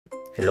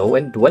Hello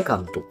and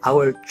welcome to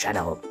our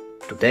channel.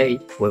 Today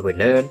we will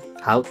learn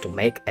how to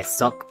make a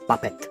sock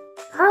puppet.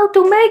 How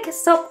to make a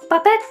sock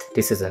puppet?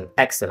 This is an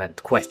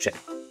excellent question.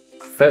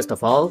 First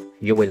of all,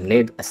 you will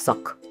need a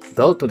sock.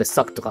 Go to the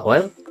sock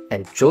drawer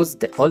and choose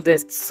the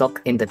oldest sock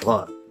in the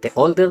drawer. The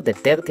older, the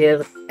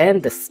dirtier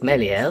and the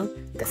smellier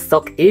the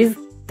sock is,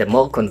 the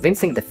more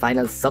convincing the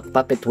final sock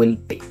puppet will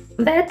be.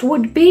 That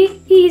would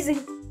be easy.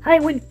 I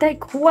will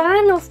take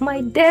one of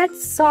my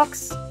dad's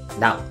socks.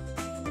 Now,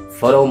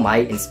 follow my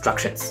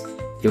instructions.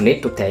 You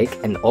need to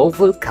take an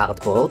oval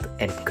cardboard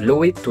and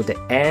glue it to the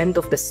end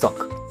of the sock.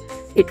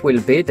 It will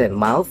be the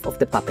mouth of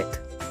the puppet.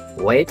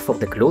 Wait for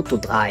the glue to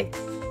dry.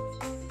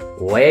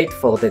 Wait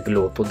for the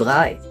glue to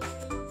dry.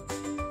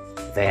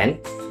 Then,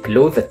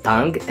 glue the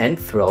tongue and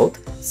throat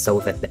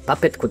so that the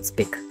puppet could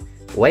speak.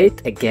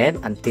 Wait again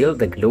until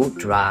the glue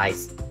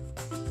dries.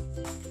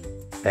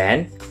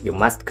 Then, you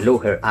must glue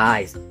her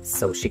eyes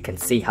so she can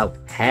see how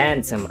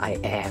handsome I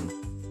am.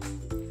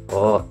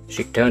 Oh,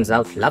 she turns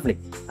out lovely.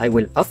 I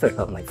will offer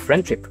her my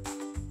friendship.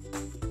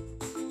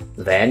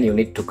 Then you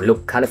need to glue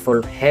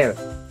colorful hair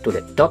to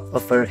the top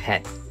of her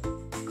head.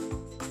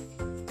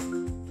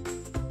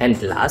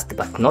 And last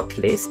but not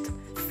least,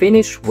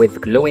 finish with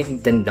gluing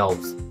the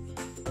nose.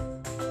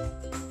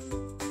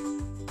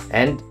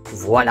 And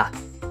voila!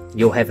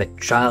 You have a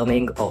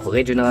charming,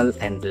 original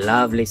and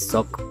lovely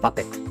sock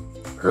puppet.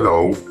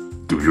 Hello,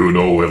 do you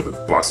know where the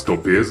bus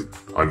stop is?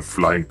 I'm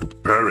flying to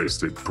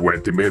Paris in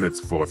 20 minutes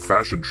for a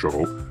fashion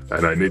show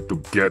and I need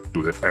to get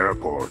to the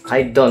airport.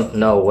 I don't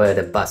know where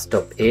the bus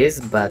stop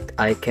is, but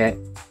I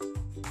can...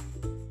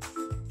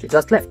 She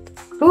just left.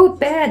 Too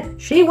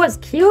bad, she was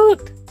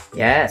cute.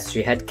 Yes,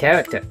 she had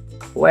character.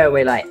 Where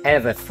will I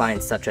ever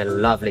find such a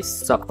lovely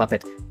sock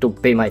puppet to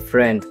be my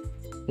friend?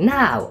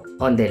 Now,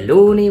 on the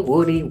Loony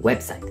Woolly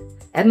website.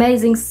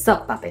 Amazing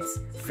sock puppets,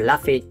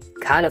 fluffy,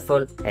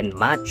 colorful and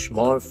much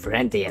more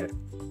friendlier.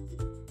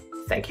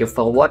 Thank you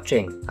for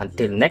watching.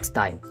 Until next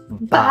time.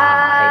 Bye.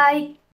 Bye.